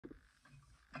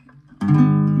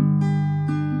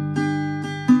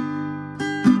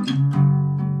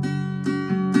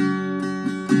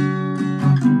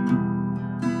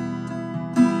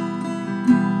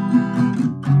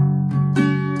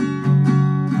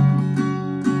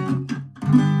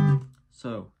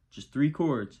just 3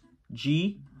 chords.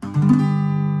 G,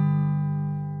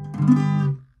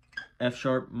 F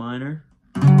sharp minor,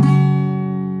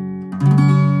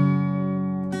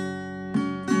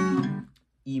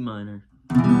 E minor.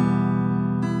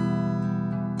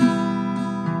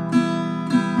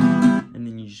 And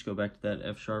then you just go back to that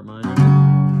F sharp minor.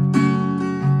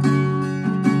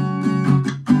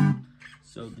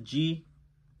 So the G,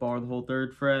 bar the whole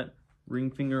 3rd fret, ring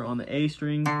finger on the A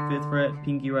string, 5th fret,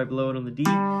 pinky right below it on the D,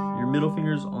 your middle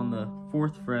finger's on the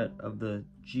 4th fret of the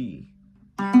G.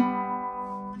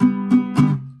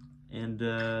 And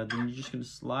then you're just going to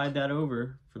slide that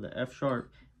over for the F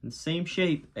sharp in the same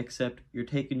shape, except you're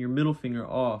taking your middle finger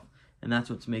off, and that's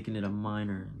what's making it a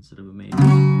minor instead of a major.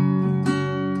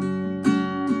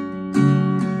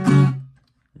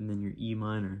 And then your E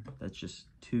minor, that's just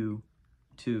 2,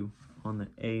 2 on the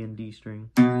A and D string.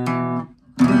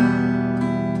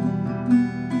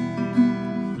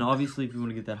 And obviously, if you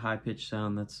want to get that high pitched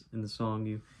sound that's in the song,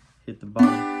 you hit the bottom,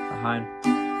 the high.